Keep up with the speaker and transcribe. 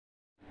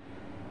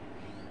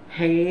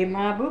Hey,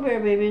 my Boo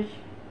Bear babies.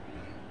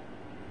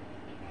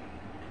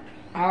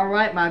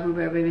 Alright, my Boo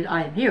Bear babies,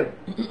 I am here.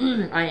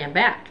 I am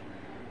back.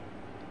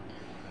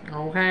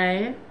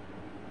 Okay.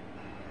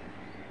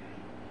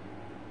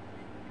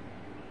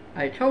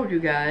 I told you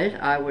guys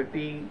I would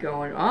be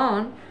going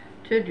on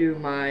to do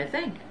my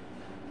thing.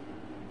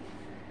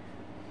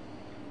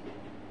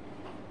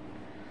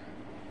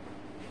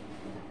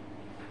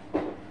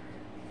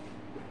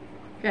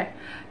 Okay,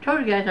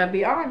 told you guys I'd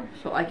be on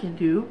so I can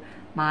do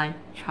my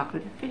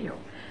chocolate video.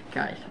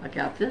 Guys, I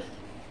got this.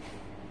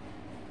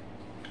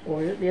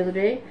 Ordered it the other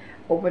day.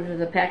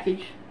 Opened the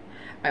package.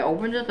 I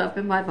opened this up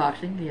in my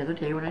boxing the other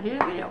day when I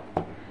did a video.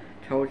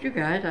 Told you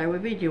guys I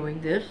would be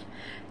doing this.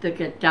 The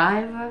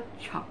Godiva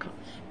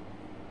chocolates.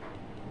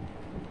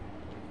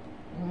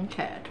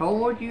 Okay, I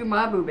told you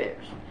my Boo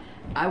Bears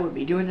I would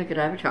be doing the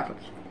Godiva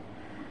chocolates.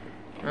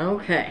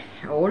 Okay,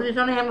 I ordered these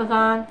on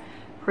Amazon.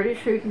 Pretty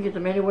sure you can get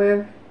them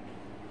anywhere.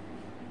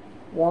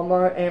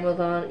 Walmart,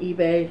 Amazon,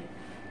 eBay,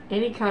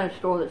 any kind of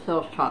store that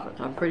sells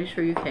chocolates. I'm pretty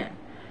sure you can.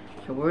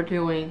 So we're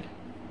doing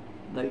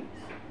these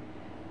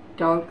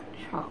dark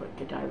chocolate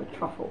Godiva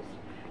truffles.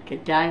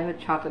 Godiva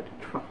chocolate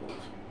truffles.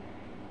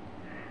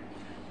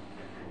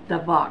 The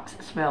box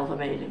smells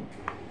amazing.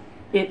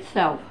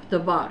 Itself, the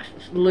box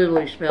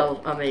literally smells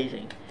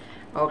amazing.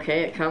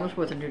 Okay, it comes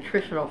with the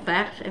nutritional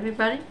facts,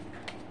 everybody.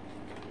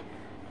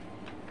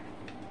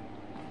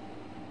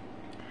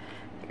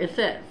 It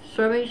says,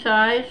 serving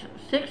size,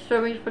 6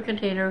 servings per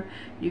container.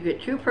 You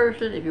get 2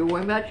 persons. If you're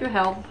worried about your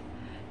health,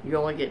 you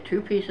only get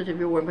 2 pieces if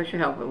you're worried about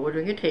your health. But we're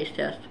doing a taste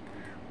test.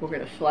 We're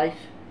going to slice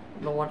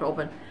the ones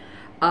open.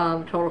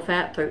 Total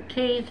fat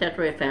 13,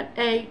 saturated fat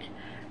 8,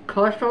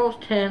 cholesterol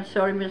is 10,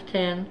 sodium is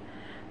 10.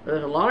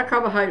 There's a lot of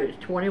carbohydrates,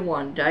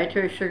 21.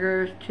 Dietary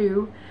sugars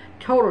 2.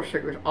 Total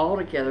sugars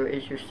altogether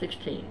is your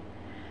 16.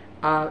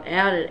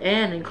 Added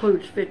and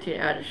includes 15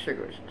 added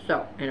sugars.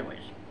 So, anyways.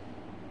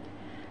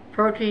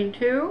 Protein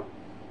 2.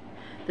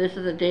 This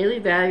is a daily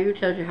value,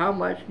 tells you how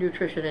much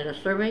nutrition in a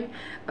serving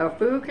of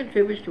food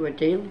contributes to a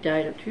daily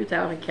diet of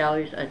 2,000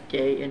 calories a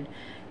day and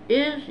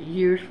is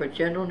used for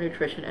general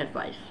nutrition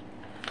advice.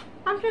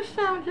 I'm just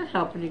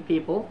helping you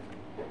people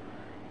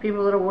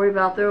that are worried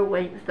about their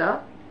weight and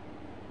stuff.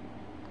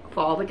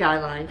 Follow the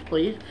guidelines,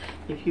 please.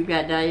 If you've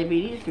got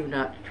diabetes, do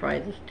not try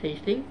this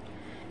tasting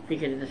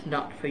because it is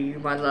not for you,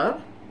 my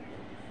love.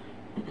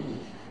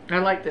 I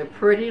like the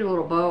pretty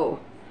little bow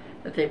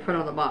that they put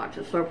on the box.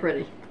 It's so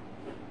pretty.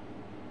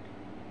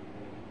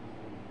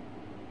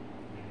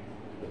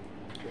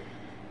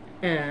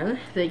 And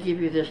they give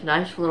you this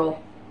nice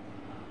little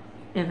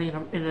in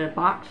a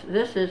box.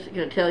 This is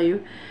going to tell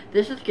you,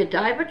 this is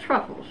Godiva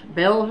truffles,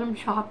 Belgium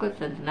chocolate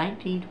since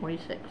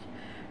 1926.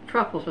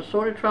 Truffles,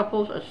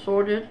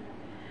 assorted,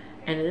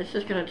 and this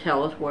is going to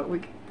tell us what we,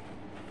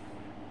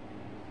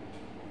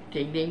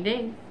 ding ding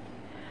ding,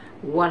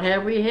 what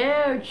have we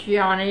here,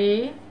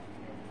 Johnny?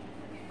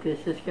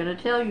 This is going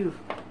to tell you.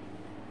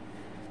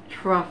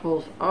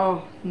 Truffles,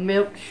 oh,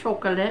 milk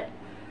chocolate,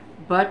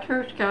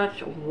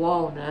 butterscotch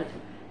walnut,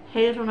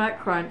 hazelnut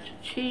crunch,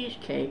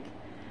 cheesecake,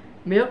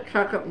 milk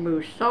chocolate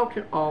mousse,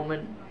 salted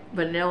almond,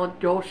 vanilla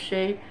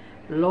dolce,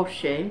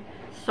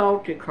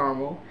 salted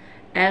caramel,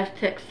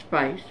 Aztec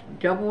spice,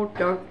 double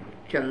dark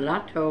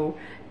gelato,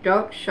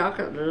 dark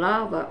chocolate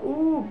lava,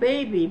 ooh,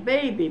 baby,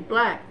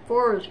 black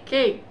forest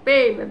cake,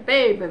 baby,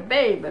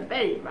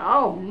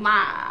 oh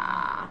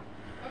my.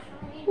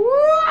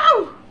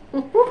 Woo!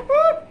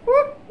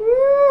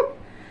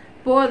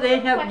 Boy, they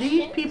have,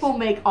 these people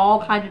make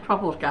all kinds of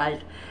truffles,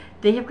 guys.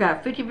 They have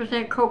got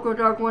 50% cocoa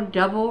dark one,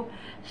 double,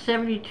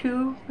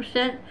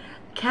 72%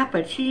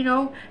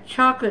 cappuccino,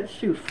 chocolate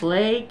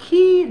souffle,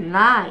 key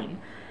lime,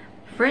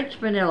 French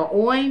vanilla,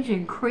 orange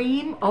and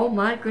cream. Oh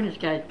my goodness,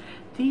 guys.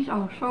 These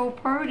are so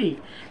pretty.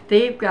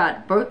 They've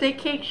got birthday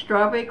cake,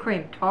 strawberry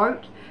cream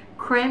tart,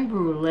 creme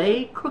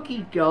brulee,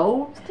 cookie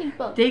dough.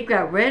 They've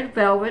got red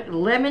velvet,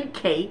 lemon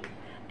cake,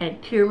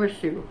 and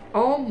tiramisu.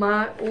 Oh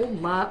my, oh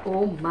my,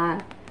 oh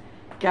my.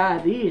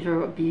 God, these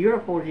are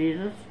beautiful,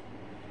 Jesus.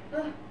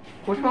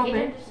 What's wrong,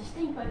 man? There's a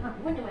stink bug on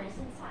the window and it's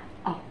inside.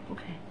 Oh,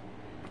 okay.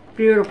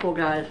 Beautiful,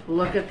 guys.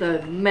 Look at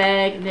the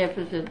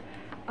magnificence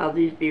of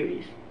these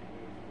beauties.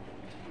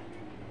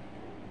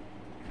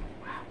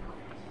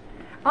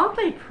 Aren't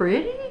they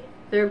pretty?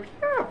 They're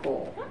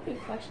beautiful. I have a few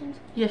questions.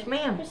 Yes,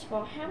 ma'am. First of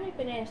all, how many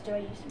bananas do I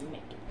use to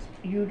make it?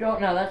 You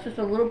don't know. That's just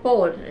a little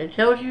bullet. It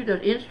tells you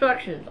the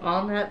instructions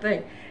on that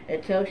thing.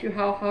 It tells you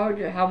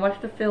how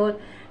much to fill it.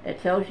 It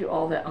tells you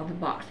all that on the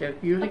box. There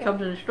usually comes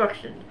with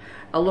instructions.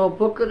 A little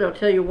booklet that'll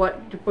tell you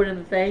what to put in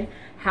the thing,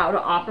 how to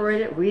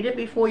operate it. Read it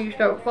before you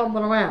start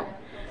fumbling around.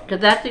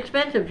 Because that's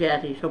expensive,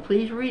 Jazzy. So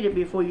please read it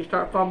before you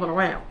start fumbling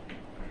around.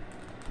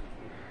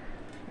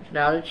 It's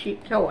not a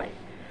cheap toy.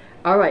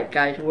 Alright,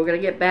 guys. We're going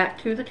to get back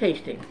to the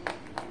tasting.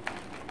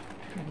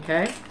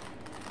 Okay?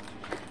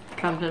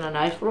 Comes in a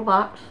nice little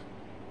box.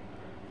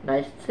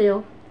 Nice and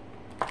sealed.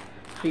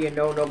 So you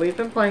know nobody's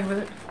been playing with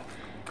it.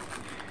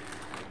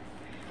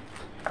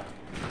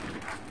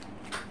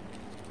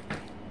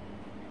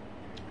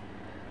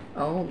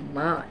 Oh Oh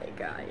my,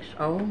 guys.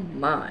 Oh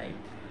my.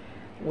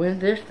 When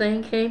this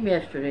thing came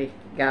yesterday,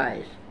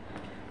 guys,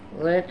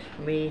 let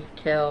me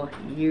tell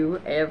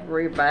you,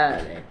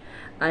 everybody,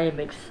 I am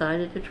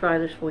excited to try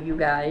this for you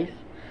guys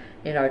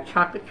in our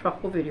chocolate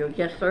truffle video.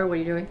 Yes, sir, what are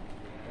you doing?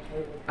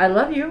 I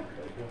love you.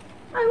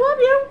 I love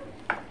you.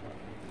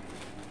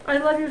 I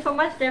love you so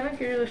much, Devin.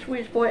 You're the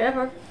sweetest boy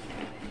ever.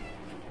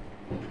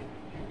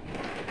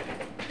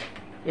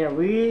 Yeah,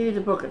 read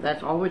the book.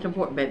 That's always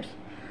important, babes.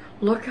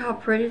 Look how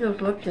pretty those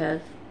look,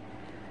 Jazz.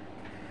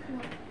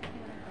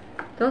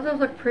 Don't those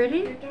look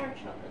pretty? They're dark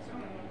chocolates,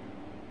 aren't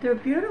they? They're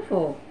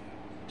beautiful.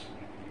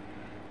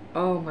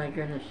 Oh my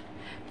goodness.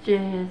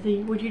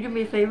 Jazzy, would you do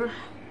me a favor?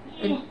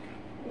 What?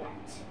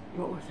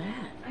 What was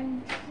that?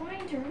 I'm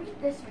trying to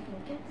read this so I can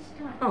get this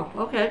done. Oh,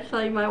 okay. So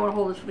you might want to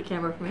hold this for the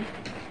camera for me.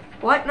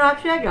 What? No,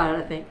 actually I got it,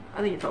 I think.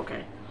 I think it's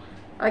okay.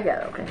 I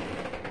got it, okay.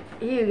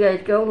 Here you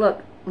guys go.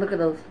 Look. Look at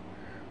those.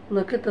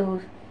 Look at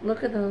those.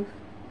 Look at those.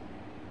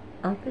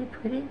 Aren't they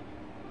pretty?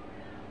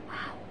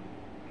 Wow.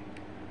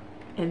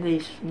 And they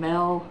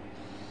smell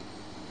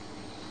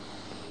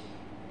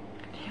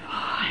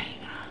divine.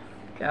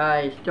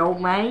 Guys,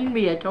 don't mind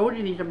me. I told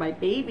you these are my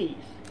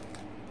babies.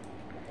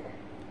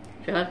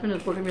 Jasmine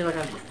is looking at me like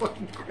I'm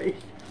fucking crazy.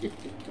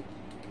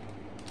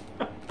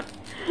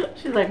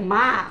 She's like,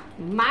 Ma,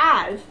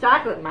 it's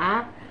chocolate,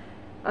 Ma.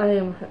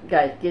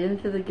 Guys, get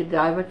into the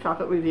Godiva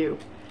chocolate review.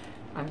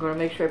 I'm going to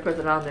make sure I put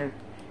it on there.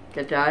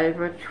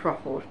 Godiva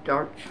truffles,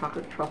 dark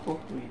chocolate truffle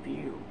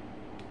review.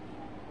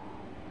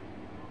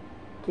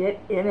 Get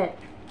in it.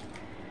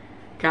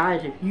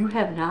 Guys, if you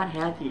have not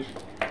had these,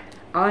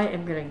 I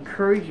am going to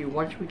encourage you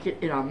once we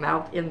get in our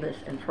mouth in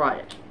this and try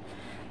it.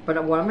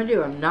 But what I'm going to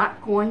do, I'm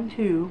not going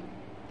to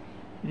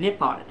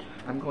nip on it.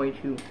 I'm going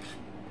to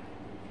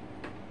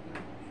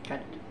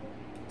cut it.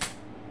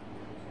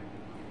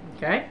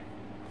 Okay?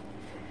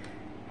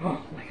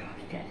 Oh my gosh,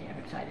 Daddy, I'm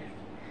excited.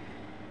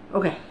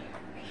 Okay.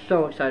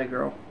 So excited,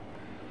 girl.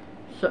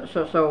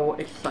 So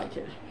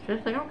excited.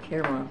 Just like, I don't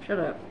care, Mom. Shut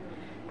up.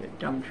 You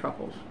dumb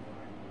truffles.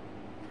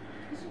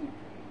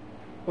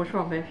 What's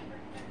wrong, babe?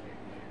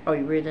 Oh,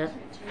 you read that?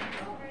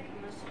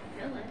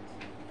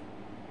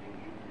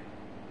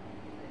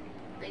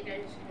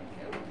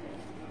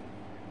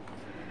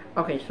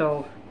 Okay,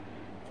 so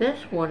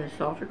this one is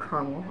salted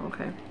caramel.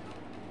 Okay.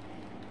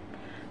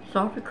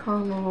 Salted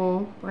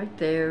caramel right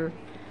there.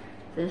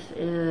 This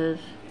is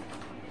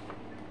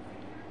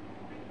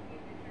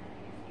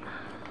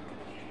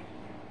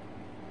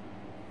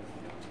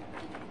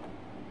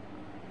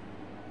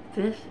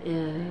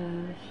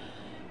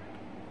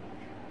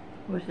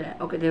what's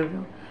that? Okay, there we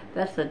go.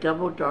 That's the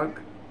double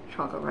dark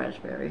chocolate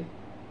raspberry.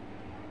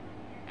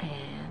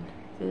 And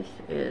this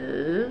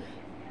is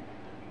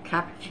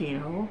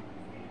cappuccino.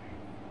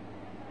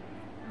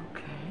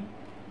 Okay.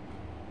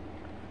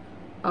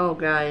 Oh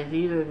guys,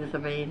 these are just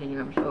amazing and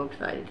I'm so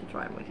excited to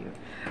try them with you.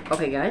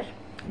 Okay guys,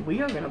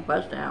 we are going to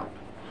bust out.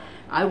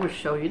 I will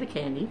show you the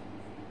candy.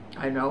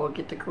 I know I'll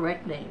get the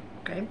correct name,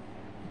 okay?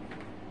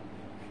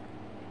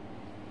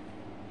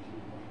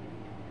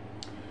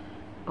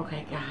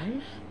 Okay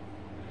guys,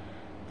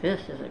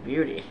 this is a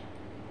beauty.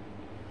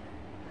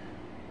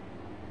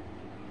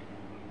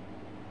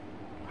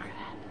 Look at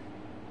that.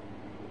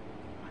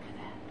 Look at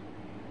that.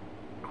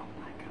 Oh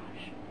my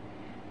gosh.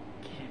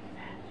 Get into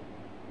that.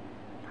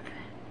 Look at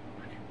that.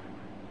 Look at that.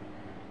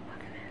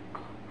 Look at that. Oh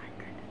my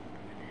goodness.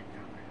 Look at that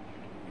color.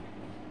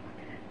 Look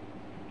at that.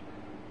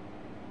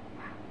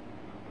 Wow.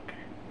 Look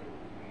at it.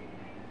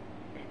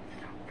 It's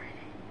so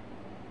pretty.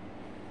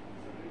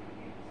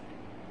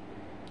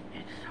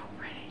 It's so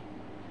pretty.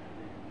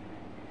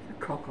 The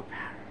cocoa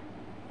powder.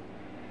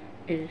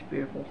 It is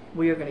beautiful.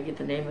 We are going to get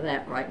the name of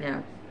that right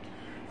now.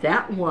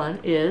 That one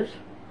is,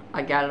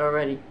 I got it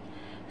already,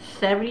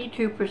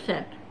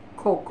 72%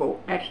 cocoa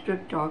extra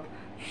dark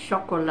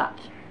chocolate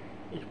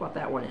is what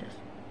that one is.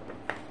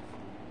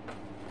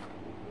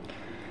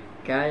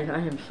 Guys, I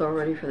am so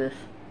ready for this.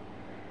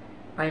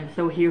 I am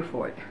so here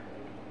for it.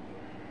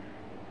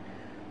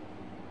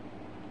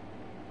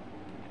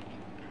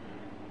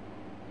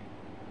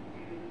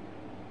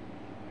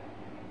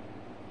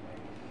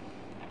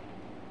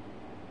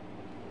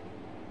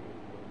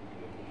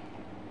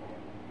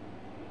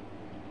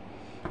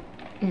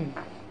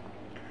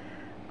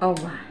 Oh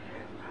my.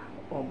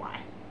 Oh my.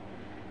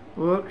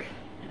 Look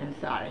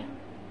inside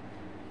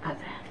at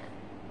that.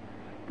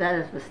 That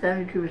is the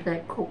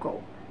 72%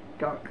 cocoa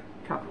dark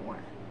chocolate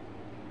one.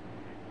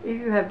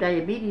 If you have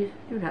diabetes,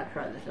 do not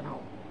try this at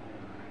home.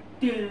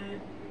 Why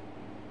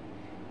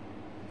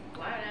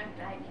would I have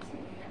diabetes?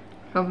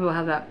 Some people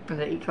have that when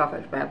they eat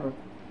chocolate. It's bad for them.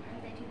 Why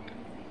would they do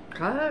that?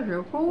 God,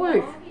 you're Well,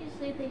 foolish.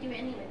 obviously, if they do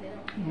anyway, they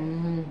don't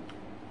care.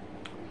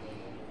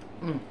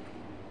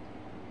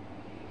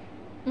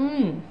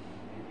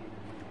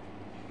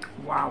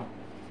 Wow.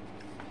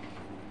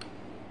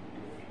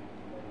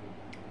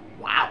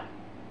 Wow.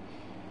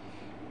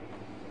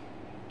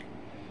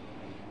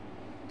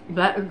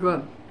 That is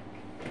good.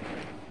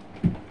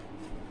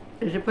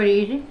 Is it pretty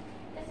easy?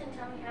 Doesn't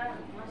tell me how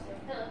much to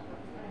fill it.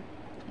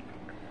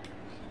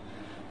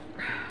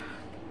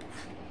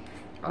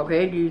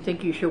 Okay, do you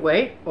think you should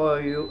wait, or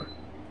you...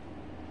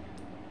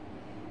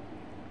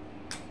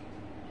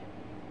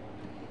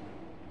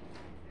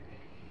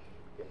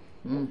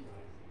 Mm.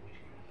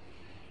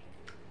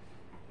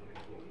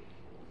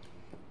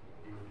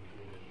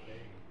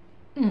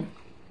 Mm.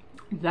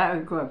 That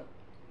is good.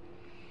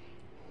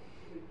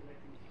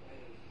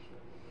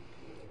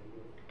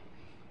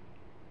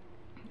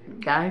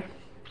 Guys,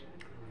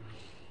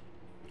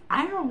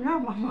 I don't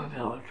know if I'm going to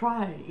be able to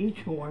try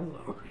each one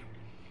of those.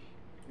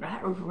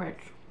 That was rich.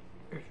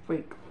 It's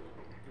sweet.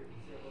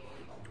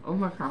 Oh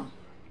my god.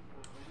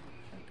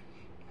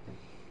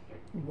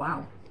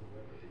 Wow.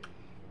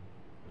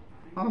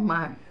 Oh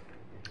my.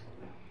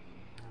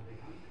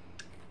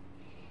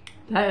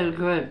 That is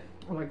good.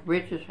 Like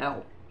rich as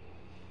hell.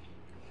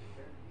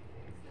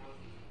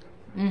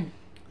 Mm.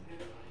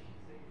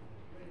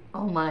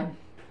 Oh my.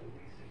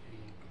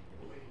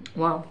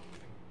 Wow.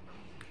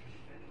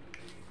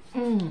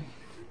 Mm.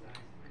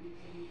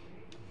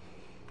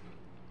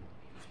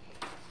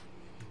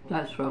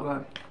 That's so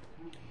good.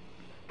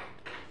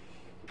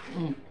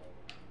 Mm.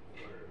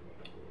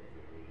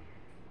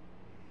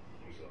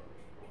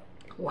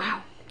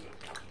 Wow.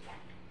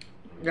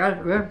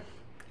 That's good.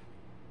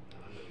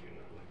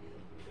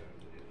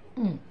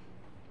 Mm.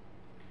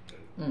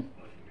 Mm.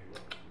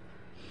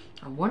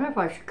 I wonder if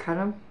I should cut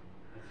them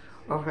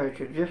or if I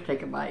should just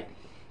take a bite.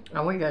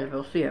 I want you guys to be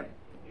able to see it.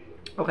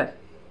 Okay.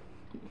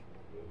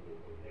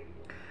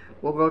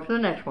 We'll go to the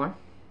next one.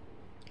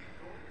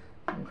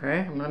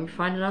 Okay, let me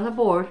find it on the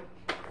board.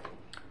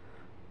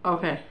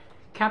 Okay,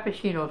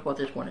 cappuccino is what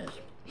this one is.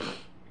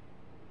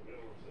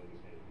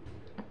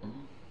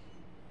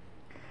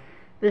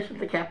 This is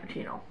the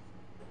cappuccino.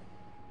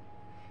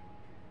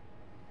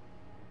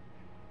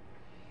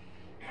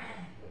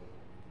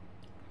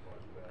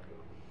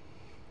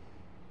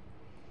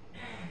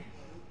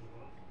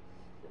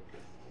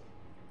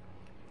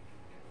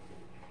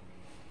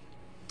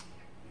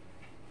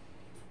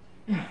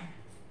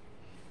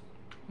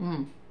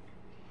 Mmm.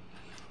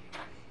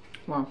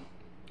 Wow.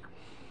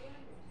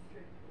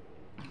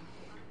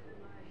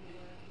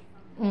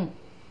 Mmm.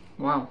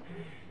 Wow.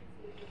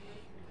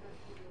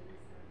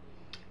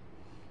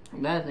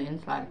 That is the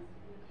inside.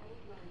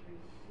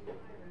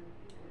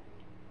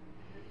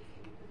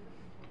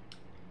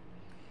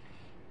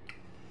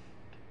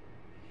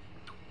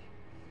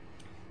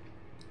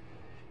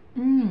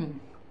 Mmm.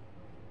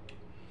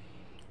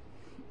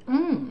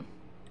 Mmm.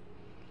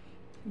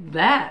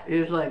 That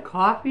is like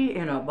coffee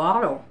in a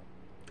bottle.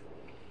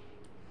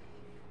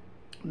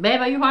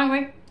 Babe, are you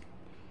hungry?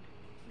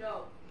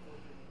 No.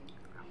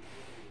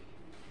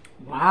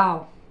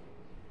 Wow.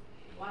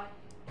 Why?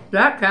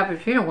 That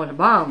cappuccino was a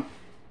bomb.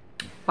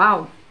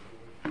 Wow.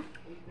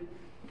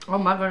 Oh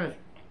my goodness.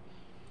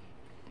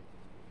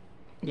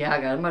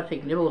 Yeah, guys, I'm gonna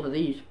take nibbles of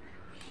these.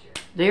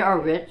 They are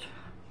rich,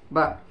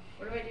 but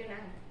What do I do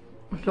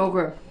now? so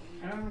good.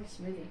 I don't make a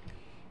smoothie.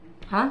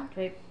 Huh?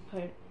 Do I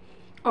put...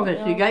 Okay,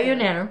 so you got your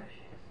nano.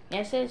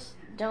 Yeah, it says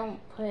don't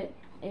put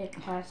it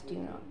past do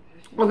not.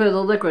 Okay,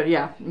 the liquid,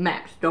 yeah,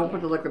 max. Don't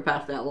put the liquid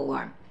past that little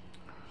line.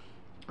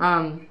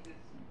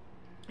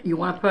 You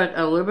want to put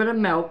a little bit of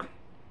milk.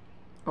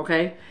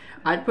 Okay,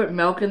 I'd put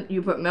milk in.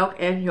 You put milk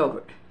and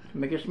yogurt to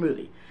make a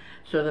smoothie.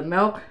 So the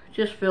milk,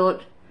 just fill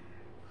it.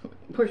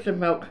 Push the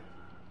milk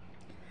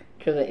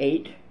to the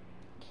 8.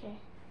 Okay.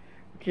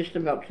 Just the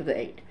milk to the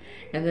 8,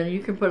 and then you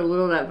can put a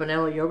little of that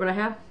vanilla yogurt I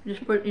have.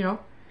 Just put, you know,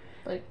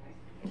 Like,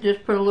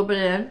 just put a little bit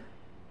in.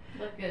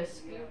 like a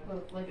scoop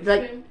of, like a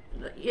Like spoon?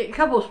 a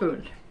couple of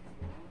spoons.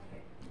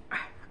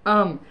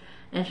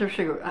 And some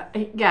sugar.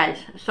 Guys,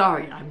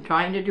 sorry, I'm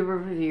trying to do a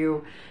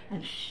review,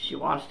 and she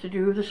wants to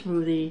do the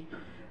smoothie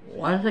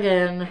once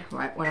again,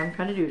 right when I'm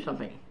trying to do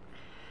something.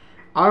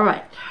 All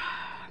right.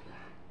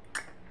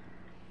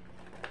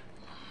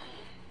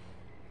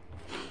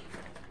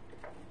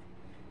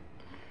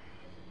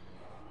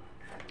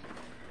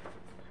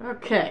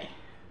 Okay.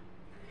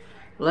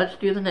 Let's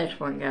do the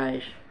next one,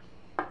 guys.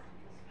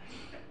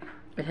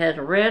 It has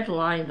red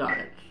lines on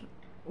it.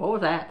 What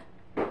was that?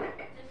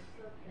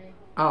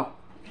 Oh,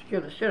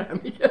 scared the shit out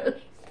of me.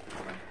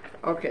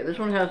 Okay, this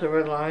one has the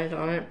red lines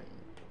on it.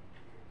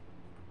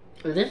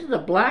 This is a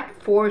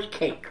Black Forest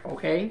cake,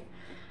 okay?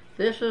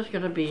 This is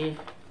going to be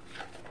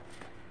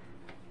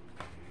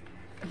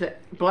the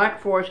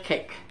Black Forest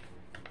cake.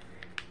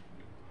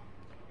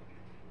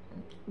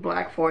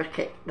 Black Forest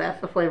cake. That's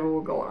the flavor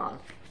we're going on.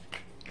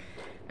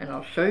 And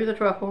I'll show you the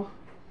truffle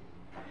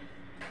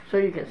so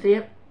you can see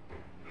it.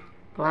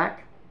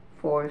 Black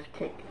Forest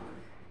cake.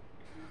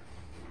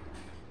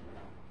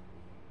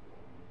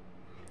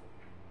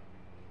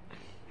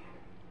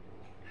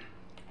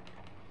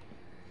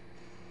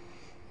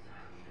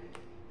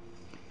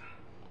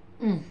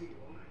 Mmm.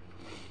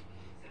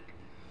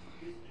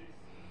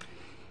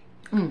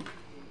 Mmm.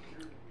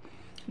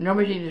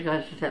 Nobody's eating these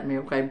guys except me,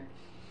 okay?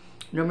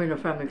 Nobody in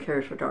the family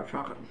cares for dark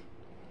chocolate.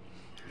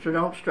 So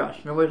don't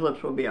stress. Nobody's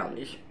lips will be on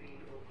these.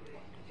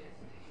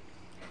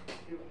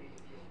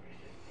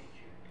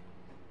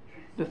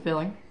 The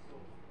filling.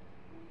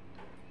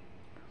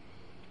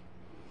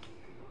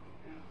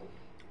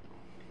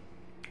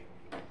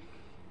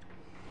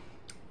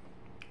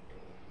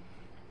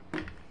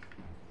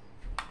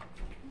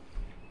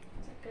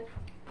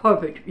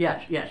 Perfect.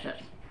 Yes, yes,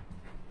 yes.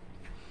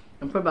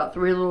 And put about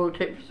three little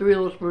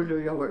spoons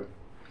of yogurt.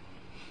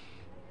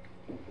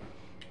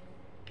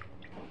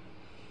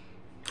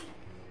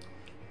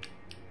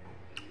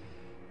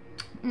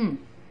 Mmm.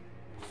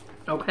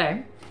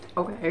 Okay.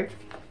 Okay.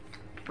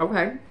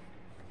 Okay.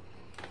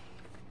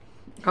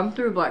 Come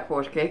through, Black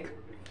Forest cake.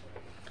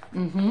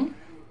 Mm-hmm.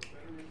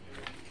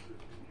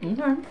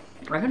 Okay.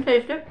 I can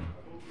taste it.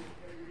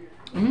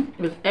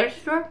 It's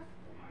extra.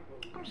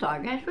 I'm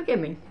sorry, guys.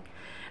 Forgive me.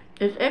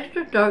 It's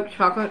extra dark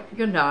chocolate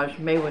ganache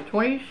made with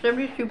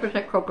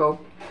 72% cocoa,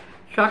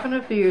 chocolate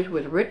infused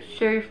with rich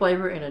cherry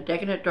flavor in a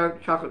decadent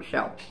dark chocolate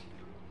shell.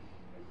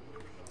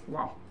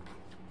 Wow.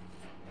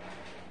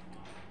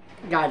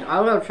 Guys, I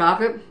love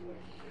chocolate,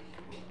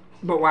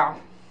 but wow.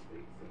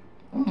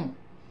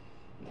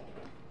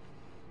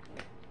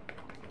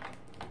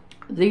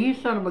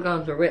 These son of a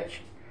guns are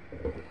rich.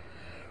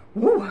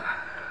 Woo.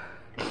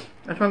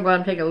 That's why I'm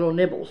going to take a little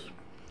nibbles,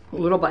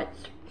 little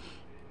bites.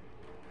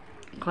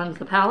 Cleanse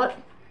the palate.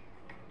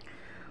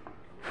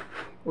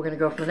 We're going to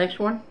go for the next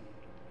one.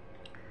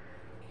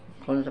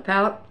 Cleanse the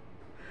palate.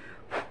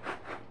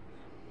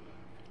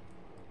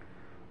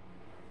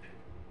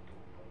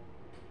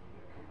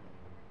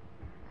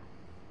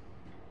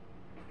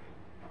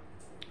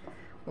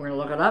 We're going to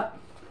look it up.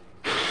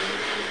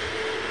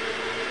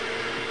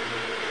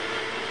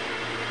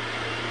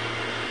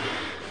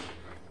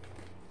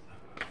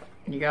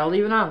 You got to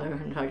leave it on there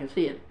until I can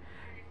see it.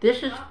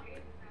 This is,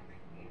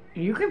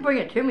 you can bring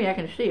it to me, I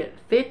can see it.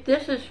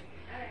 This is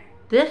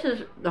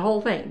the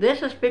whole thing.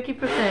 This is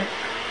 50%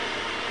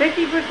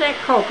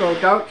 cocoa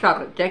dark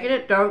chocolate,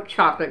 decadent dark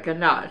chocolate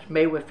ganache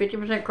made with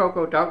 50%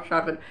 cocoa dark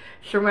chocolate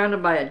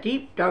surrounded by a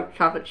deep dark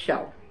chocolate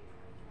shell.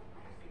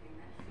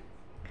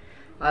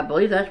 I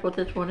believe that's what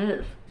this one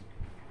is.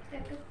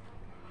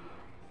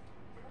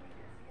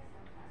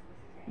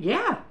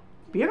 Yeah,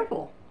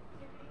 beautiful.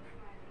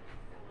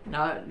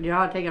 Now, you know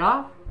how to take it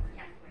off?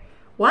 Yeah.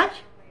 What?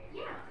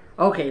 Yeah.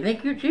 Okay,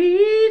 thank you,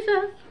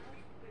 Jesus.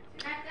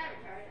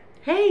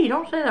 Hey,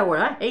 don't say that word.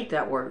 I hate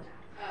that word.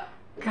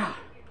 God.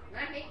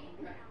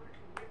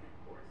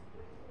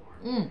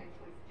 I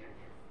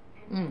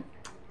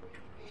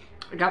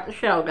got the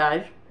shell,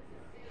 guys.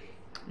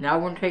 Now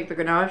we're going to take the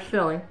ganache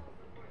filling.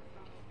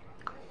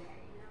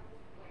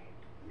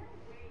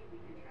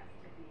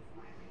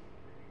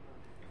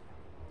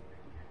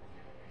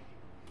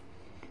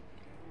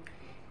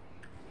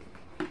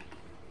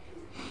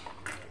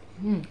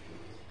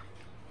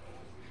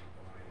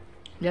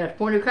 Yeah, it's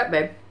pour in a cup,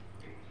 babe.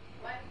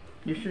 What?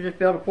 You should just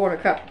be able to pour in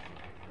a cup.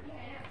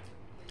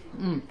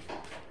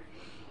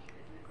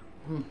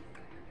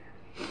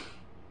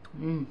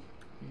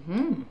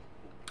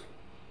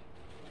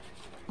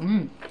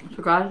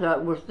 So guys,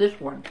 that was this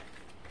one.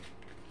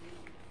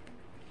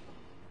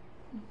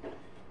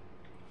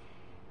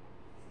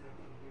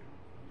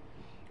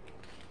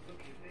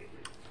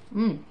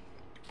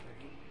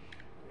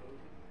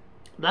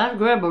 That's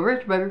good, but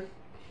rich, baby.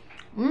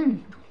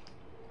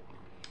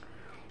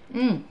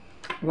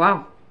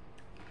 Wow.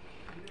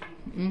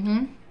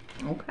 Okay.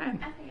 I think I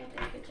did a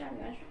good job,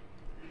 guys.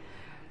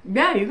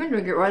 Yeah, you can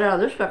drink it right out of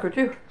this sucker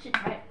too. Should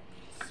try it.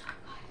 So good.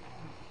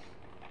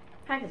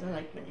 Probably because I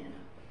like banana.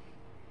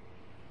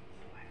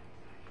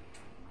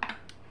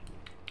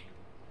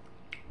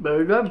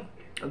 Very good.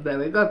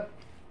 Very good.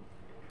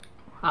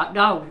 Hot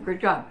dog.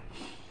 Good job.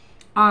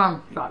 Sorry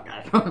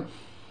guys.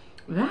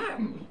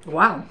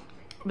 Wow.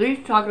 These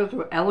chocolates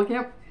were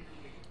elegant,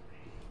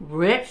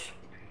 rich,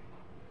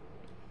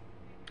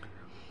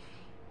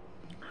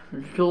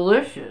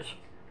 delicious.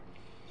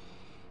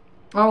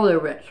 Oh, they're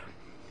rich.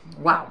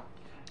 Wow.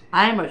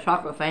 I am a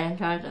chocolate fan,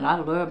 guys, and I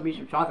love me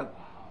some chocolate.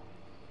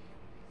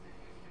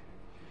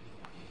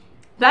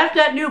 That's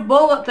that new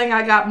bullet thing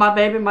I got, my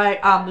baby, the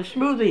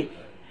smoothie.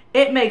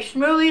 It makes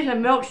smoothies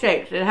and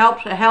milkshakes. It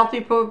helps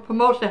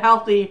promotes a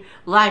healthy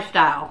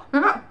lifestyle.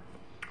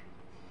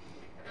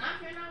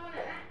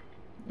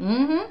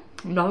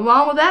 Nothing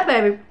wrong with that,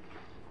 baby.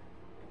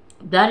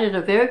 That is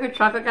a very good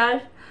chocolate,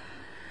 guys.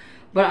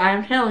 But I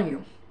am telling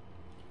you,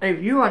 if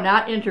you are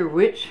not into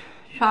rich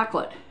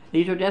chocolate,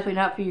 these are definitely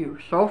not for you.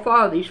 So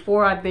far, these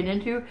 4 I've been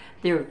into,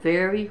 they're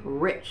very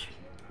rich.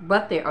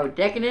 But they are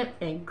decadent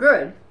and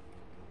good.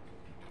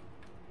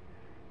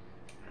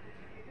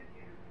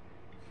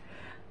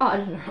 Oh,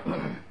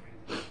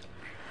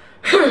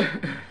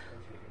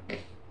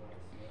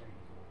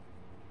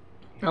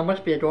 I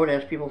must be a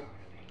DoorDash people.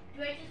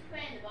 Do I just put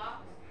it in the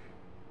box?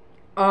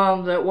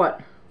 The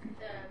what? The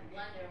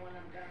blender when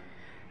I'm done.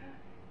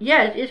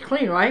 Yeah, it's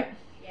clean, right?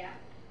 Yeah.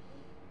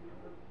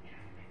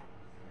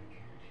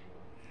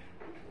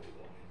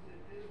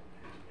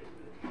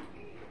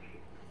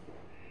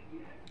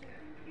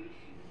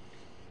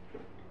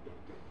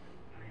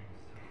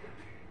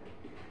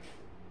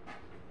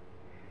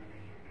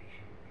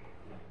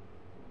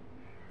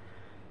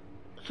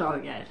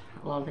 Sorry, guys.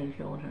 A lot of things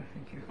going on.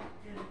 Thank you.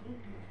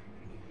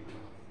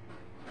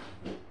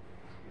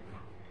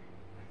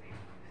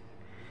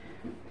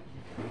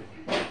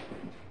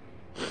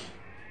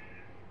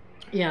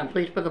 Yeah,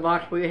 please put the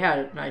box where you had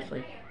it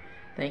nicely.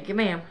 Thank you,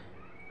 ma'am.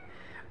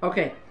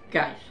 Okay,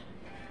 guys.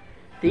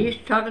 These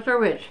chocolates are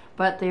rich,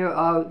 but they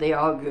are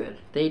good.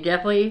 They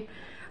definitely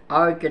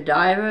are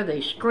Godiva.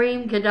 They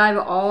scream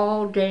Godiva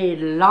all day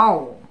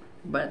long,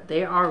 but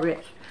they are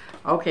rich.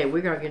 Okay,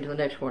 we're gonna get to the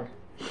next one.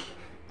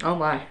 Oh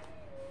my.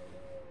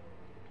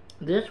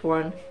 This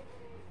one,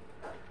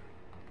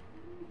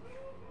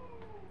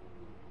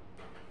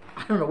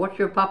 I don't know what's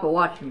your papa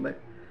watching, but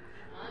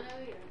I don't know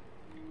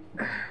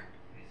either.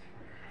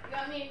 You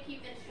want me to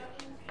keep the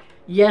instructions?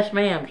 yes,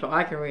 ma'am, so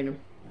I can read them.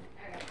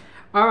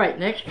 Alright,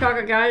 next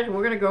chocolate, guys,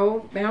 we're going to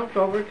go bounce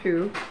over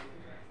to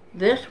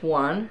this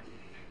one.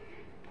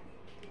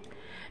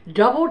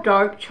 Double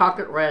Dark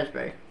Chocolate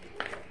Raspberry.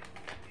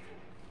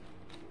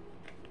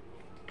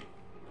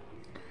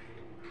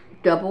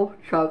 Double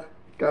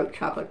Dark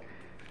Chocolate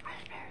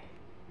Raspberry.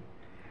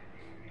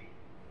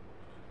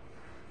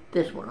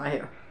 This one right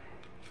here.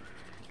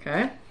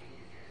 Okay.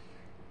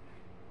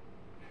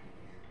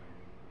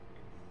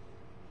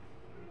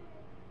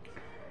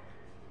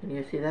 Can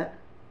you see that?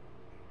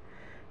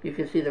 You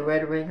can see the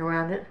red ring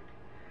around it.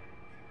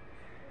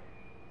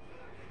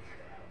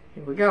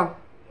 Here we go.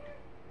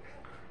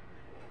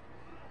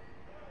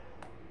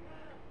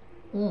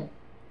 Mmm.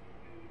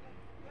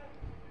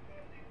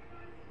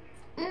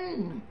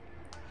 Mmm.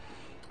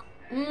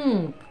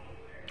 Mmm.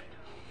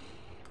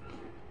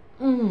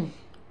 Mmm.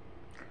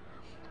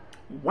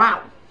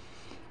 Wow.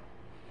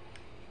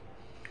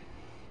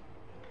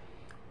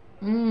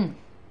 Mmm.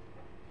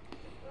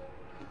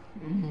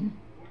 Mmm.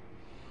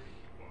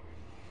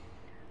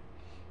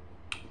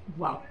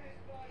 Wow.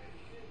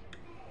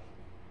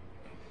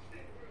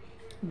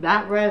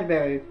 That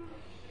raspberry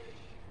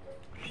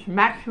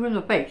smacks you in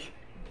the face.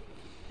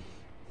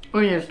 I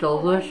mean, it's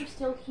delicious. I'm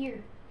still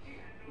here.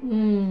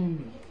 Mmm.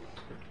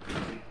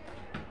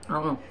 I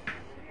don't know.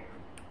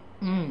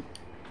 Mmm.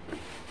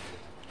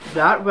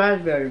 That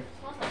raspberry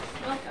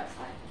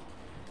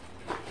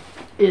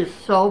is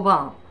so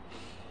bomb.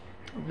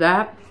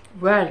 That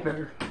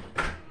raspberry.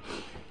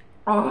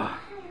 Oh.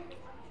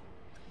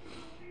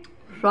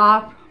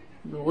 Soft,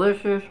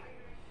 delicious,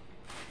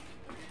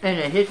 and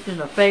it hits in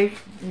the face.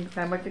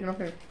 How much you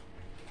gonna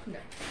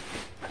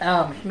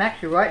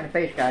smacks you right in the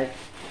face, guys.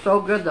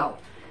 So good though.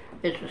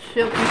 It's a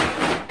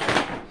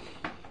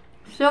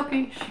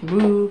silky,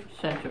 smooth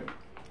center.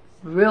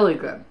 Really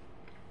good.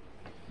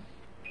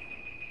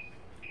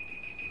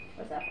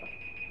 What's that for?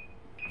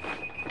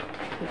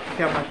 Just to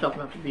tell myself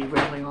not to be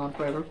rambling on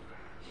forever.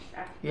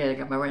 Yeah, I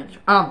got my wrench.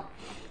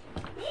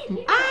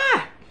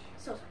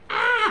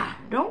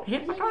 Don't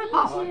hit my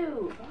tripod.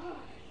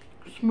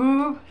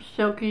 Smooth,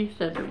 silky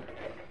center.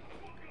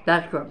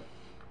 That's good.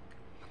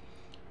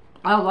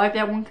 I like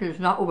that one because it's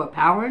not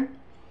overpowering.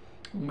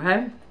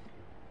 Okay.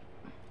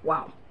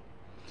 Wow.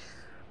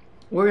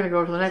 We're gonna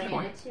go to the next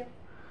one.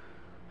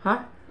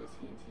 Huh?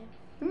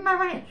 My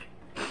ranch.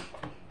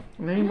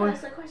 Any more?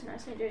 That's the question. I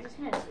said you're just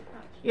hands.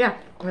 Yeah,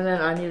 and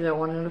then I need that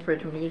one in the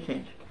fridge when you get a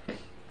change.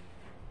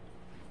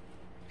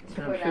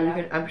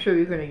 I'm sure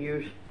you're gonna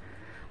use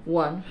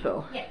one.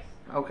 So. Yes.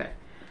 Okay.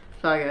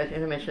 Sorry guys,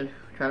 intermission.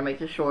 Trying to make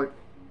this short.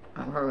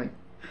 I'm hurrying.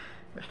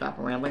 I'll stop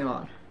rambling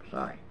on.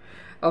 Sorry.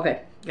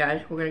 Okay,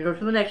 guys, we're gonna go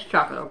to the next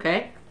chocolate,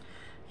 okay?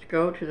 Let's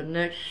go to the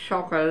next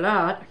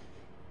chocolate.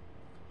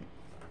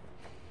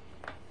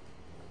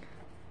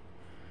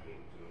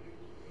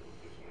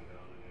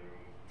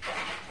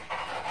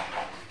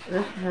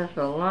 This has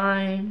the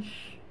lines.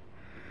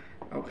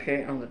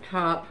 Okay, on the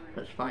top.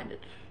 Let's find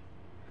it.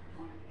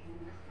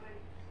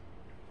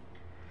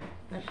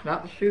 That's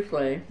not the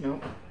souffle.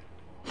 Nope.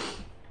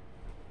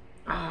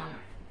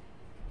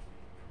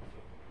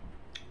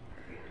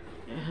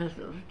 It has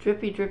those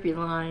drippy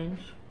lines.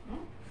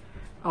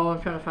 Oh,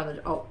 I'm trying to find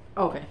the. Oh,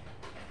 okay.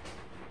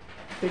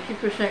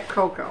 50%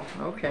 cocoa.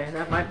 Okay,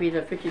 that might be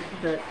the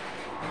 50%.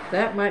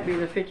 That might be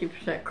the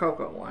 50%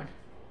 cocoa one.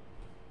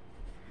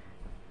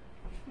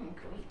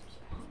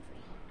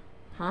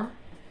 Huh?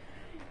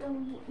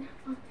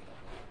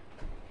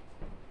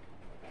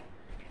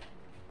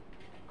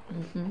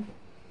 Mm-hmm.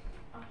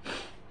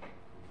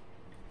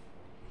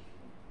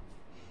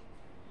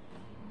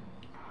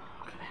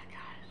 Look at that,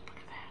 guys. Look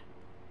at that.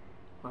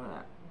 Look at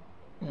that.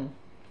 Mm.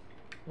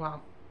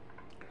 Wow.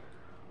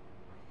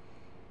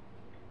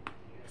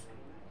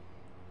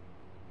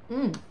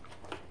 Mmm.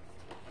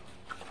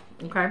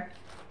 Okay.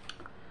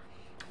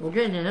 We're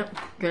getting in it.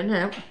 Getting in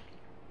it.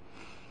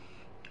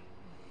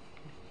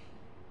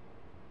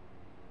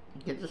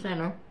 Get the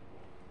center.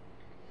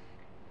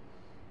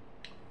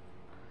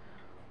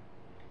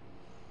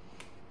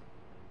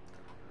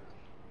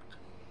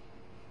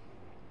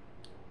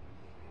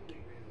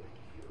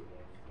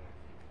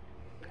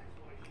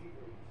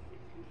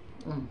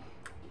 Mmm.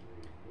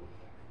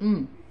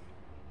 Mmm.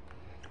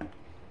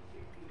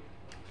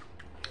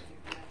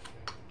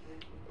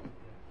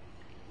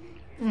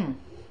 Mmm.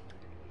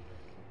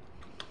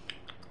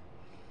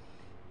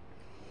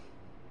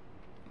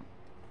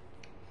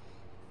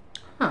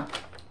 Huh.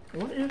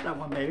 What is that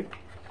one, baby?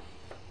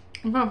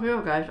 I'm trying to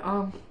feel,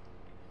 guys.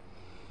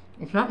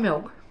 It's not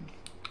milk.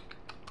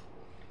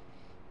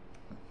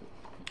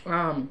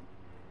 I'm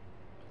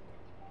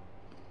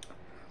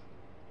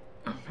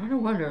trying to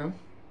wonder.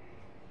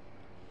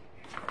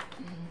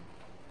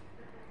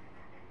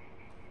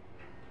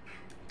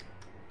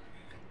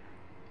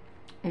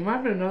 It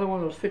might be another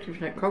one of those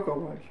 50% cocoa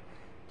ones.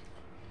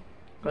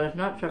 But it's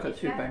not chocolate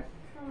soup, babe.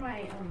 For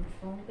my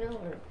phone bill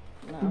or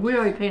no? We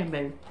already paid them,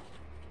 baby.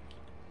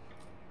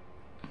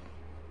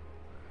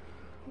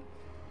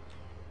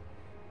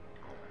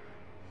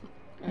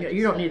 Yeah,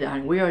 you don't need that,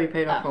 honey. We already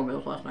paid our phone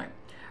bills last night.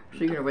 So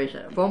you're going to erase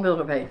that. Phone bills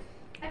are paid.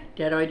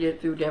 Dad already did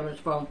it through Devin's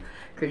phone.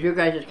 Because your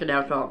guys'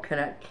 accounts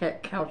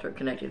are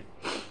connected.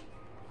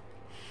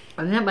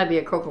 And that might be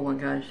a cocoa one,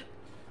 guys.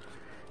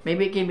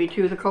 Maybe it gave me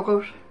 2 of the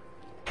cocos.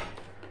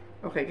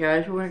 Okay,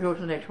 guys, we're going to go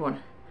to the next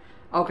one.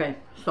 Okay,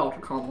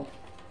 salted caramel.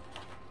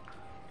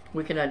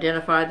 We can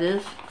identify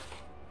this.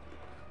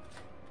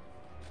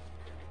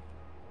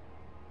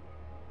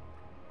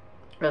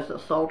 As a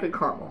salted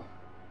caramel.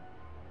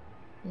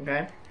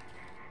 Okay.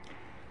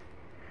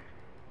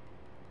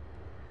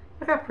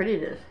 Look how pretty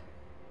it is.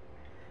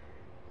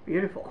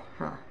 Beautiful,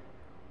 huh?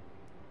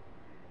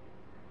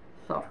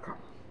 Salted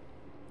caramel.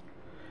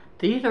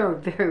 These are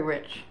very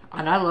rich.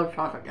 And I love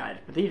chocolate, guys,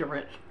 but these are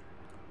rich.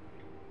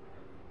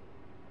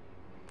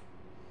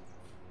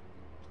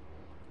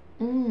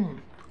 Mmm.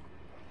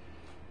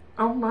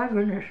 Oh my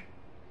goodness.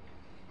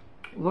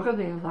 Look at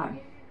the inside.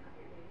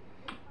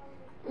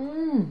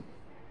 Mmm.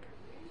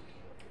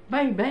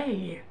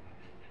 Baby.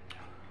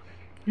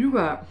 You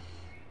got.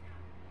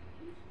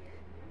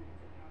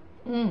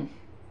 Mmm.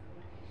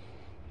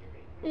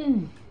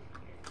 Mmm.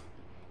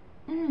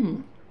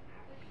 Mmm.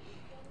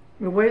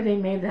 The way they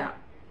made that.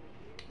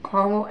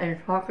 Caramel and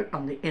chocolate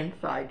on the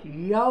inside.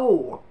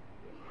 Yo.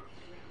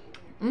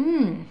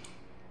 Mmm.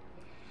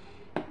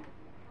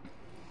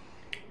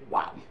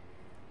 Wow.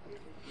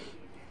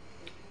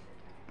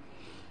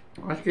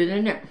 Let's get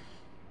in there.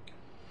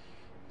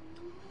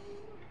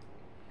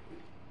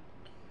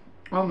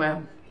 Oh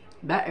man,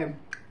 that is.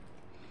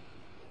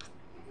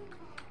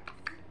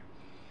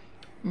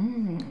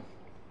 Mmm.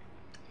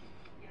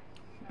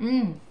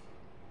 Mmm.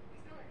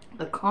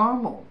 The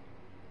caramel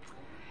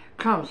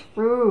comes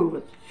through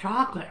with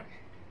chocolate.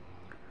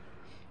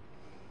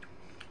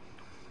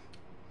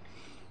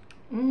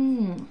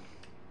 Mmm.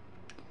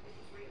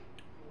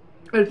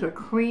 It's a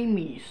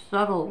creamy,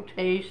 subtle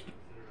taste.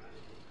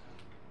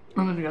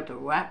 And then you got the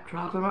wrapped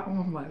chocolate.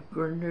 Oh my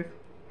goodness.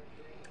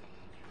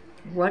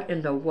 What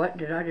in the what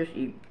did I just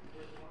eat?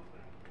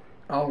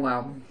 Oh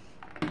wow.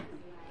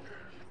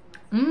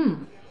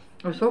 Mmm.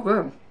 It's so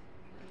good.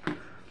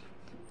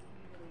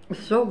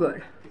 It's so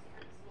good.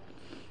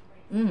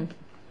 Mmm.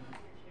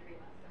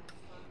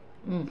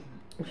 Mmm.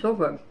 It's so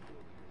good.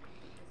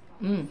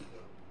 Mmm.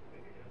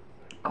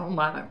 Oh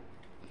my.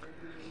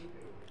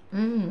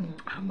 Mmm.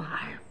 Oh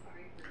my.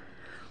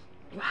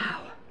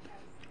 Wow.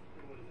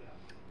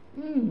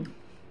 Mmm.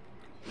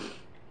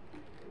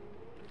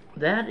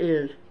 That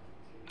is.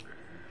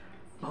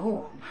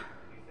 Oh.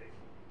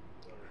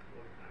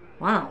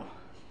 Wow.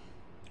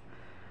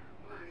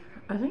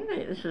 I think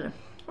this is.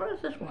 What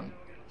is this one?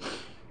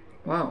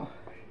 Wow.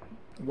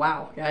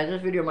 Wow. Guys,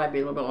 this video might be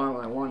a little bit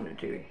longer than I wanted it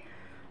to be.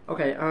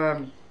 Okay,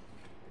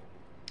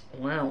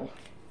 well.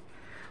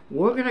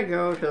 We're gonna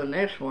go to the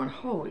next one.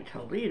 Holy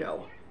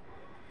Toledo.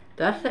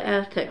 That's the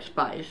Aztec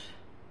spice.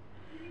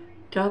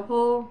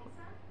 Double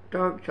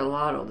dark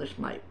gelato. This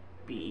might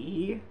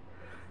be.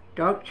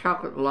 Dark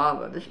chocolate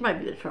lava. This might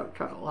be the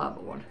chocolate lava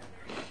one.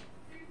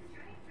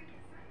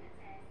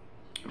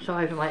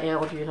 Sorry for my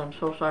allergies. I'm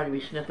so sorry to be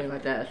sniffling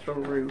like that. It's so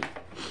rude.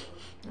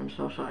 I'm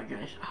so sorry,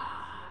 guys.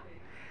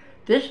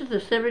 This is the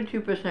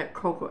 72%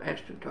 cocoa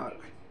extra dark.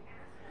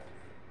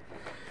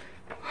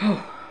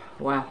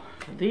 Wow.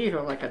 These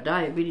are like a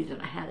diabetes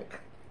and a headache.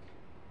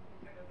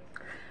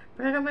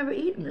 But I don't remember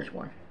eating this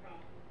one.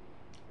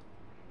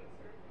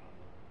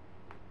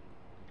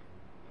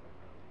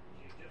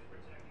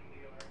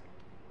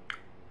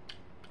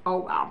 Oh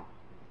wow.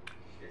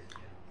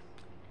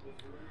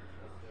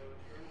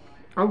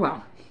 Oh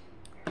wow.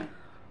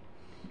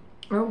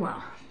 Oh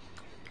wow.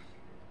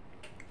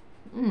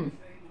 Mmm.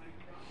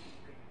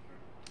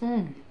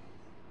 Mmm.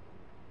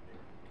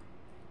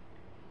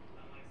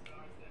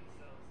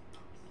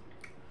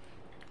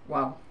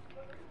 Wow.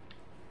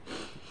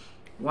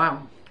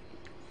 Wow.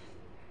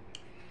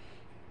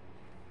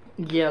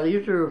 Yeah,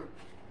 these are.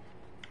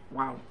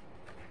 Wow.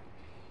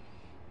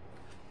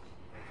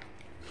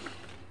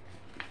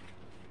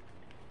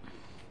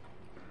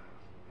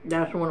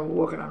 That's the one we're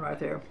working on right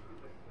there.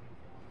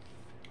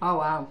 Oh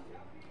wow.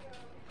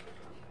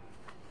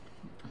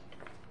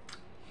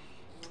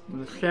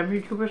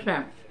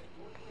 72%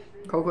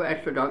 cocoa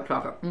extra dark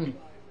chocolate. Mmm.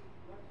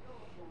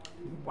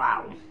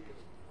 Wow.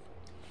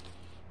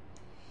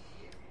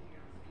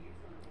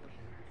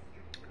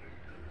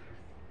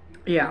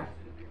 Yeah.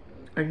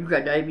 And you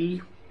got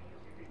diabetes?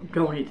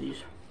 Don't eat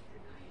these.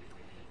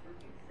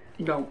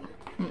 Don't.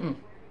 Mm-mm.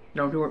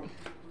 Don't do it.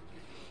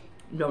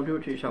 Don't do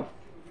it to yourself.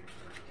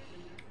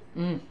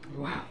 Mmm.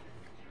 Wow.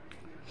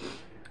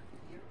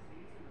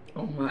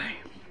 Oh my.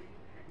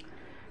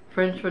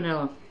 French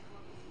vanilla.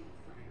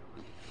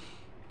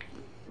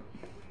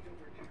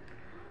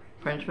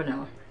 French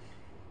vanilla.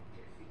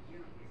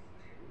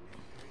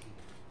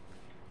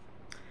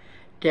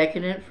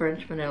 Decadent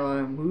French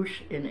vanilla mousse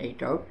in a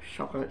dark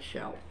chocolate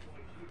shell.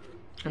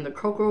 And the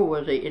cocoa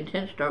was an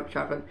intense dark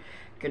chocolate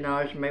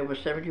ganache made with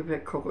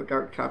 70% cocoa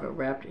dark chocolate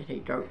wrapped in a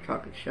dark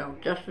chocolate shell,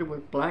 dusted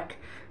with black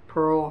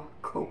pearl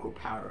cocoa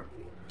powder.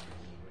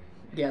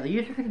 Yeah,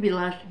 these are going to be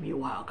lasting me a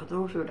while because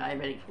those are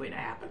diabetics waiting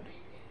to happen.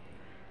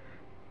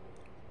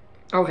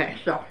 Okay,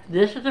 so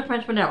this is the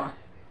French vanilla.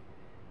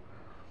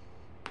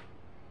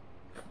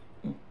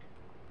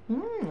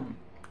 Mmm.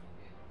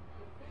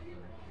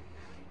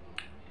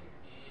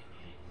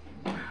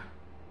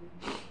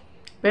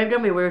 Babe,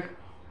 don't be weird.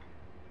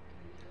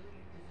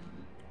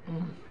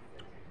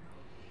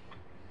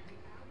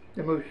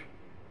 The mousse.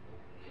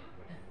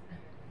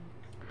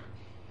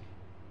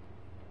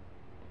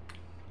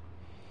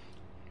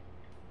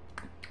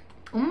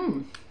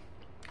 Mmm.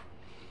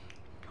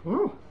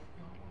 Ooh.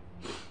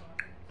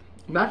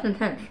 That's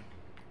intense.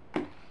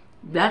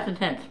 That's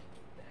intense.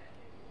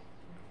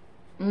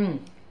 Mmm.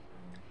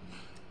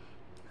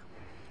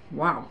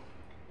 Wow.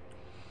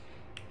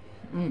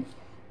 Mmm.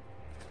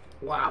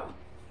 Wow.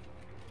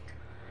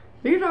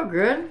 These are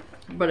good,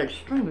 but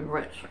extremely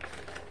rich.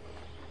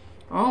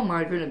 Oh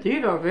my goodness,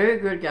 these are very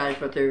good, guys,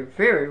 but they're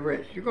very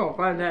rich. You're gonna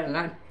find that,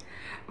 and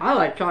I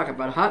like talking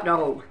about hot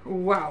dog.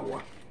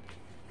 Wow.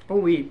 Oh,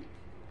 we're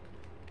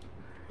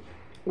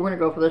gonna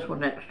go for this one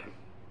next.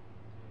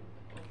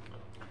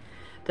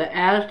 The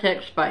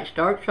Aztec Spice,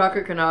 dark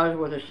chocolate ganache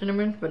with a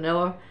cinnamon,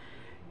 vanilla,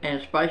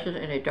 and spices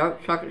in a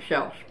dark chocolate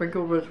shell,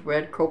 sprinkled with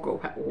red cocoa.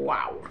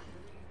 Wow.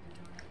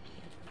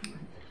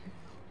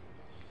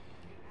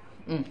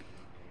 Mmm.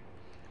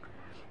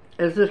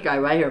 It's this guy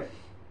right here.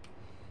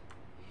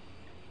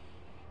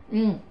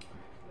 Mmm.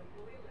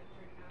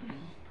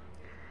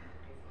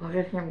 Look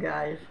at him,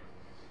 guys.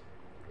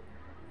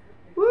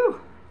 Woo.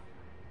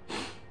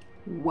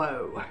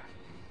 Whoa.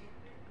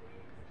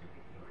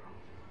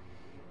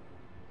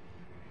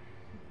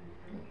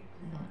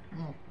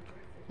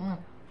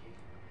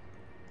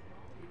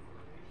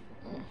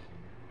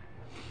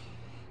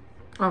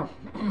 Oh,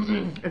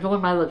 it's only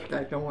my lips,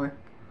 guys, don't worry.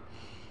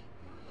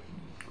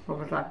 What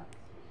was that?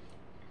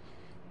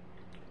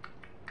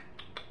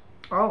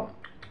 Oh.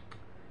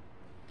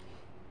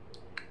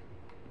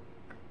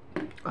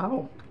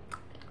 Oh.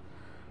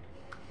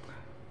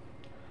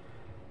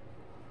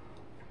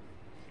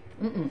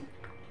 Mm-mm.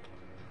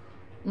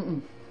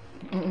 Mm-mm.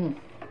 Mm-mm.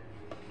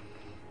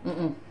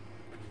 Mm-mm.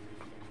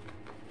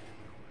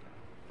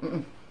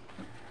 Mm-mm.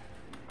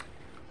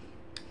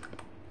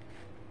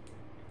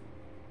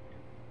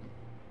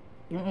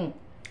 Mm-mm.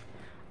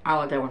 I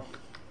like that one.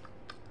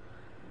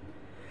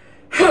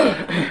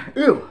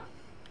 Ew.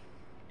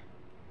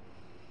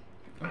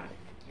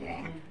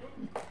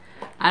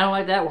 I don't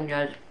like that one,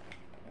 guys.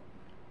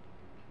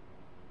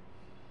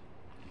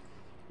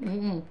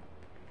 Mm-mm.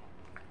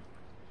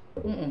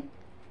 Mm-mm.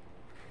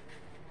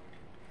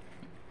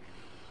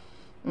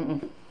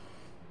 Mm-mm.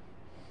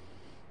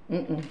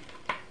 Mm-mm.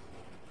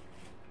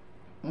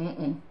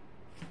 Mm-mm.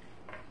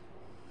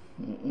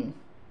 Mm-mm.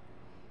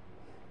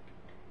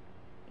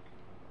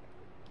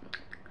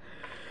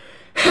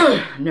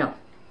 No,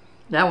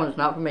 that one's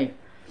not for me.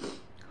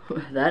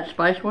 That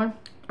spice one?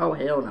 Oh,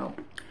 hell no.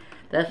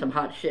 That's some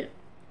hot shit.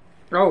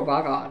 Oh,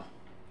 my God.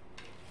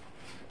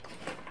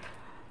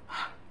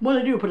 What do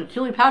they do? Put a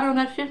chili powder on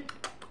that shit?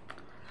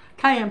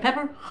 Cayenne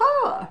pepper?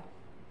 Huh.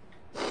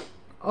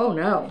 Oh,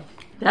 no.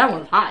 That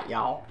one's hot,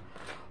 y'all.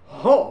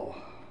 Oh.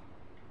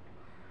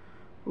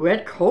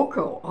 Red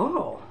cocoa.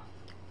 Oh.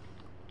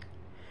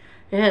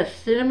 It has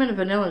cinnamon and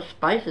vanilla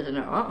spices in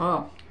it.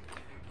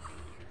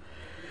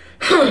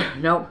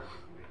 Nope.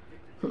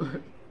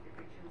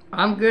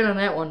 I'm good on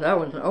that one. That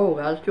one's, oh,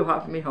 that's too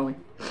hot for me, homie.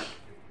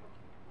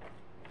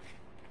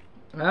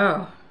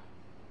 Oh.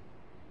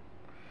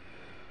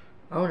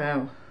 Oh,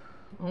 no.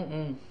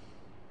 Mm-mm.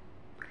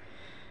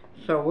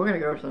 So we're going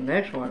to go to the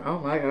next one. Oh,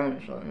 my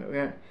God. So we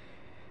got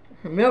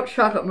milk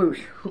chocolate mousse.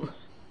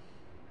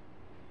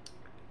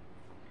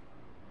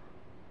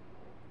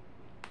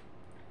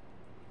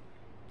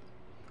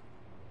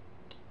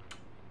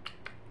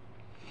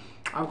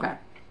 Okay.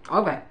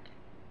 Okay.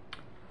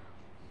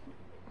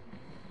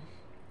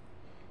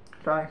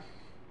 Sorry.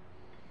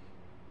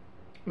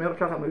 Milk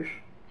chocolate mousse.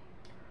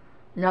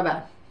 Not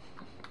bad.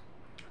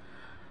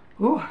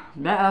 Ooh,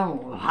 that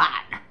was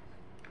hot.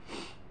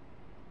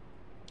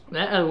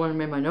 That other one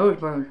made my nose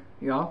burn,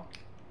 y'all.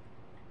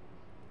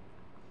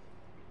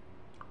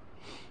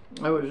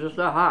 It was just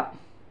that hot.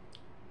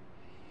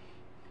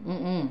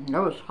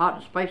 That was hot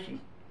and spicy.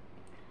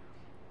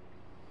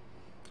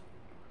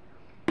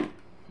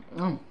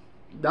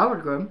 That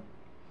was good.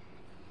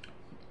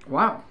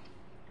 Wow.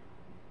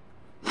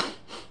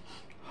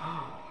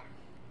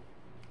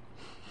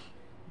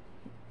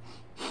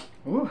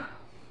 Ooh.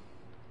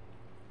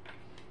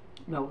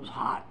 That was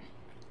hot.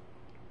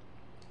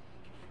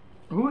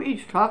 Who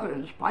eats chocolate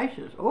and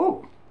spices?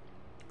 Oh.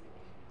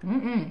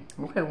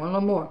 Okay, one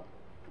little more.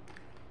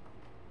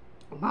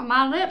 About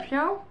my lips,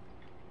 y'all.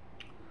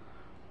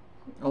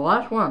 The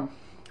last one.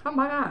 Oh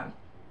my God.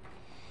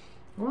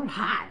 Oh, it's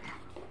hot.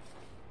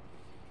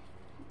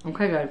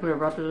 Okay, guys, we're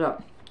gonna wrap this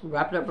up.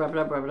 Wrap it up, wrap it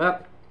up, wrap it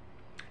up.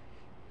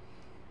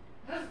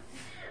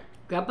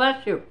 God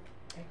bless you.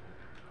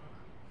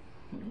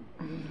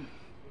 Mmm.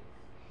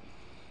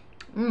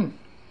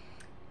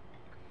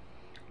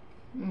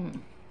 Mmm.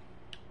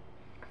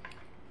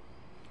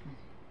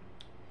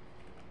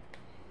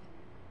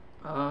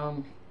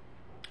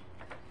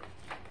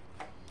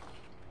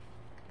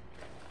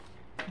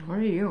 What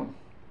are you?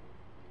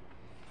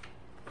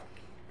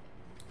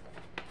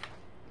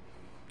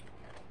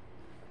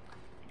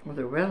 With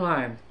a red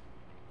lime.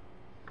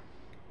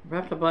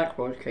 Wrap the black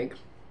forest cake.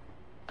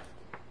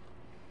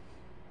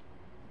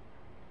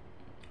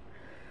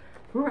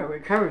 Ooh, I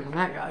recovered from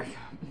that, guys.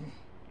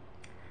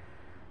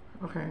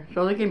 Okay,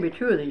 so they gave me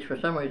 2 of these for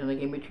some reason. They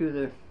gave me 2 of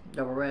the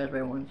double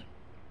raspberry ones.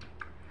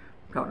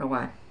 Don't know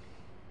why.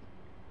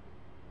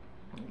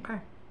 Okay.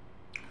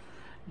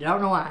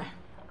 Don't know why.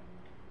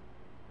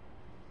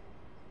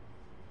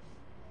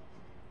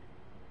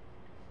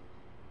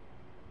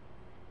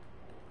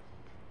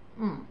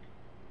 Mmm.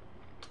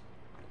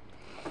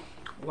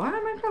 Why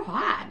am I so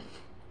hot?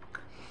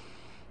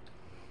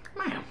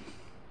 Man.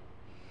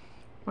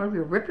 Why don't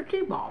you rip your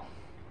T-ball?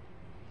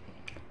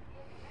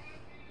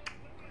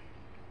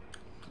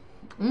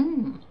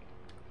 Mmm.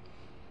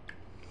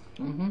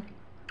 Mm-hmm.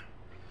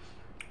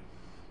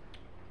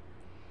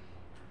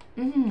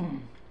 Mmm.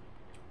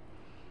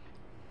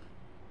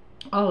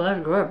 Oh,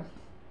 that's good.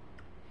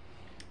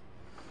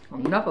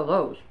 Enough of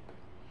those.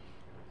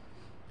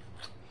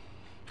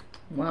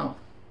 Wow.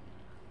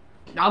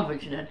 I'll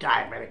fix you a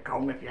diabetic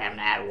coma if you haven't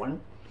had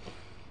one.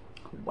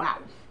 Wow.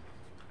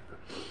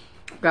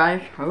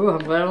 Guys, oh,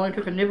 I'm glad I only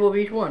took a nibble of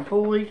each one.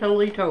 Holy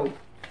totally toad.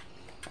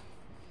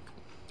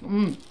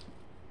 Mmm.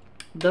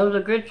 Those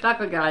are good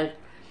chocolate, guys.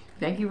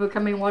 Thank you for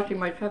coming and watching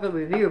my chocolate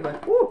review,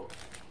 but whoo,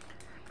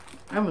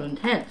 that was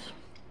intense.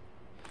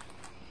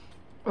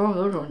 Oh,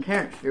 those are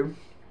intense, dude.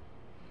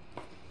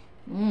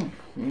 Mmm,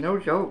 no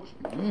joke.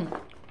 Mmm.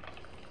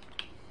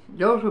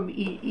 Those will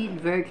be eaten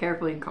very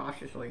carefully and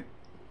cautiously.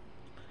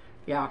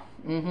 Yeah,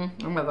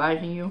 I'm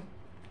advising you.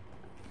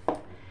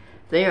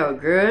 They are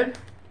good,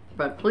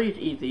 but please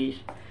eat these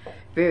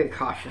very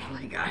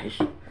cautiously, guys.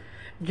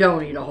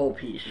 Don't eat a whole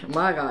piece.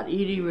 My God,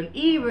 eat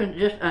even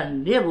just a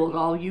nibble is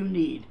all you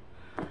need.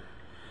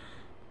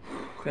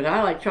 Because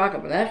I like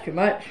chocolate, but that's too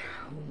much.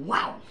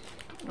 Wow.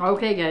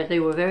 Okay, guys, they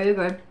were very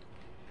good.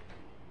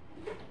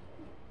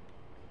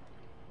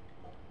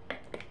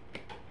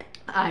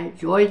 I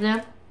enjoyed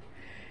them.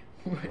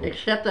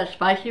 Except that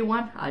spicy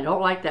one. I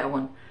don't like that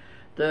one.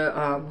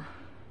 The,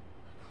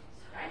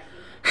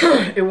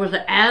 it was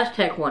an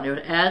Aztec one. It was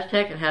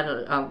Aztec and had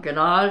a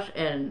ganache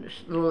and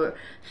little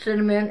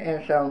cinnamon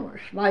and some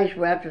spice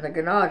wrapped in the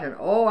ganache. And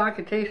oh, I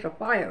could taste the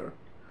fire.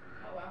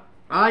 Oh, wow.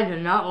 I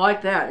did not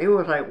like that. It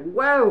was like,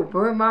 whoa,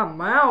 burn my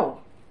mouth.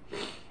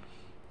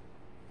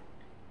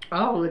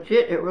 Oh,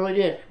 legit, it really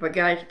did. But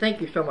guys,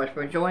 thank you so much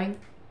for enjoying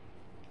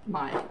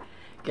my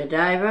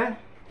Godiva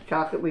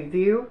chocolate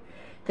review.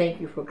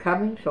 Thank you for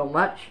coming so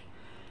much.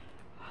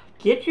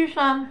 Get you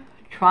some.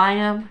 Try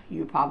them.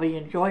 You probably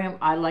enjoy them.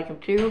 I like them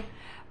too.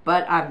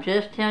 But I'm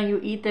just telling you,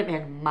 eat them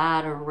in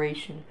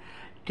moderation.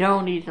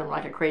 Don't eat them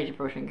like a crazy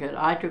person, because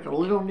I took a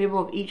little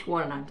nibble of each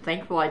one, and I'm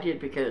thankful I did,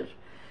 because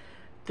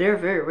they're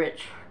very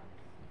rich.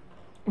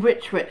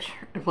 Rich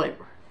in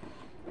flavor.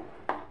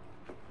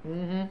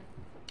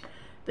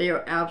 They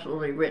are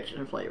absolutely rich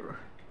in flavor.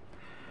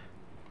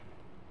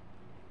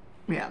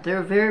 Yeah,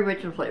 they're very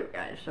rich in flavor,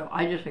 guys. So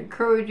I just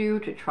encourage you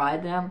to try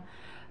them.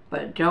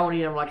 But don't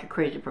eat them like a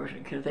crazy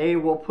person, because they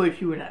will put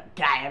you in a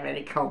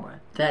diabetic coma.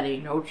 That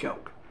ain't no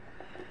joke.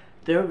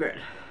 They're good.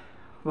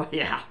 But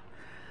yeah.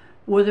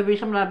 Would there be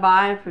something I'd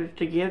buy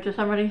to give to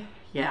somebody?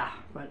 Yeah.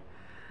 But,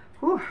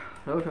 whew,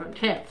 those are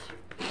intense.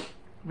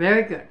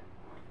 Very good.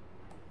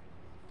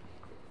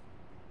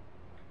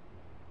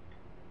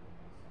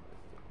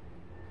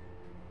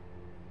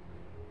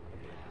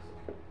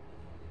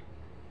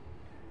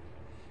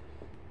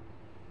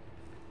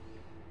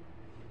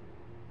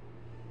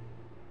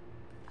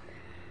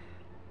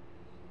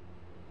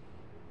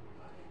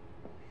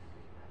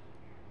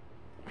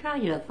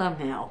 Trying to get a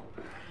thumbnail.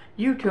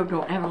 YouTube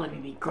don't ever let me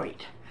be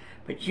great.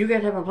 But you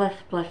guys have a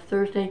blessed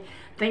Thursday.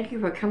 Thank you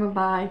for coming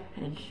by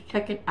and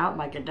checking out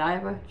my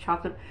Godiva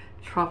chocolate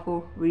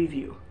truffle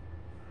review.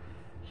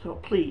 So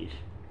please,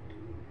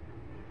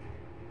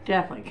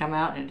 definitely come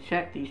out and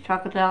check these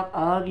chocolates out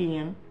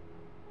again.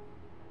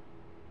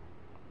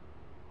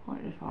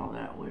 What is all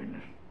that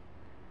weirdness?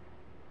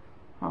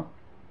 Huh?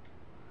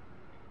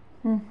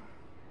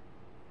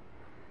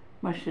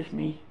 That's just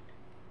me.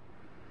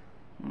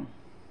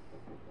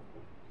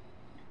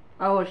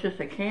 Oh, it's just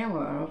a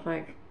camera. I was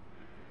like,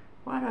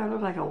 why do I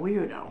look like a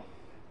weirdo?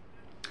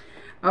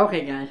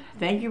 Okay, guys.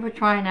 Thank you for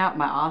trying out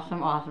my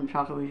awesome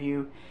chocolate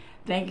review.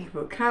 Thank you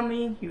for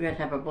coming. You guys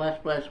have a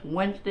blessed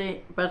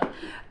Wednesday.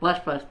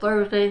 Blessed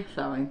Thursday.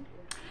 Sorry.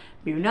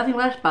 Be nothing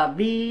less but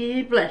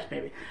be blessed,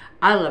 baby.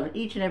 I love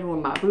each and every one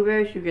of my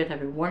blueberries. You guys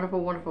have a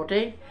wonderful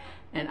day.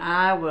 And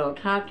I will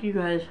talk to you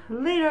guys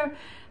later.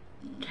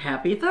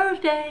 Happy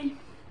Thursday.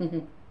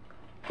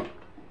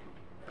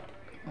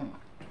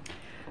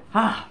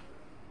 Ah.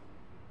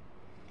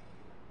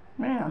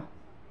 Yeah.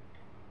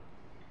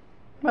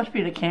 Must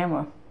be the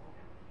camera.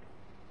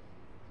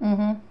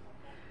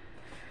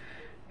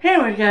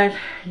 Anyways, guys,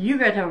 you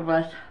guys have a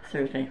blessed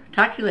Thursday.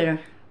 Talk to you later.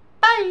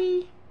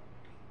 Bye.